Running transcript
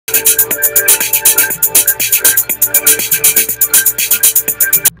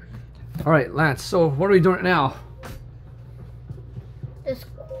Alright, Lance, so what are we doing now?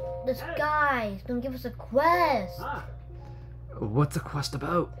 This guy's gonna give us a quest. What's the quest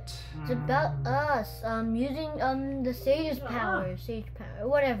about? It's about us using the sage power,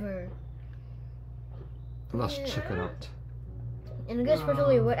 whatever. Let's check it out. And it gets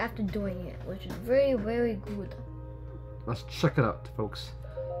especially right after doing it, which is very, very good. Let's check it out, folks.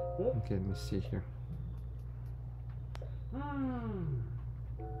 Okay, let me see here.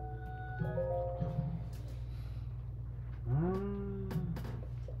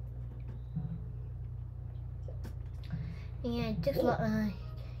 Yeah, it takes a lot.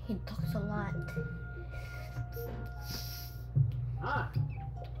 He talks a lot.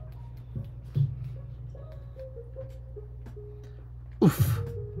 Oof.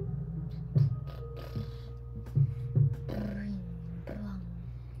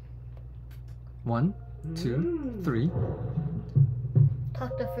 One, two, three.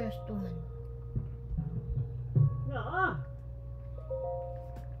 Talk the first one.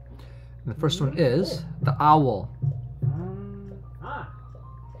 And the first one is the owl.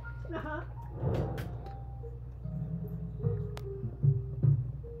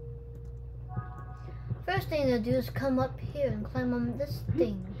 First thing to do is come up here and climb on this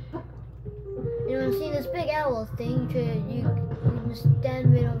thing. You know, see this big owl thing? You can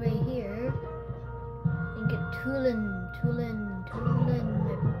stand right over here and get toolin',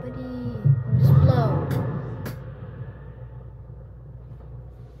 my buddy. Just blow.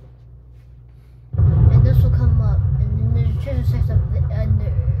 And this will come up, and then there's a treasure chest up under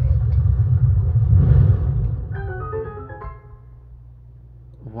it.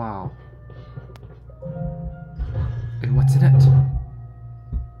 Wow. And what's in it?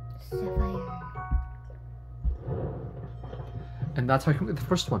 Sapphire. And that's how I complete the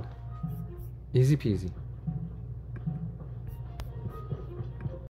first one. Easy peasy.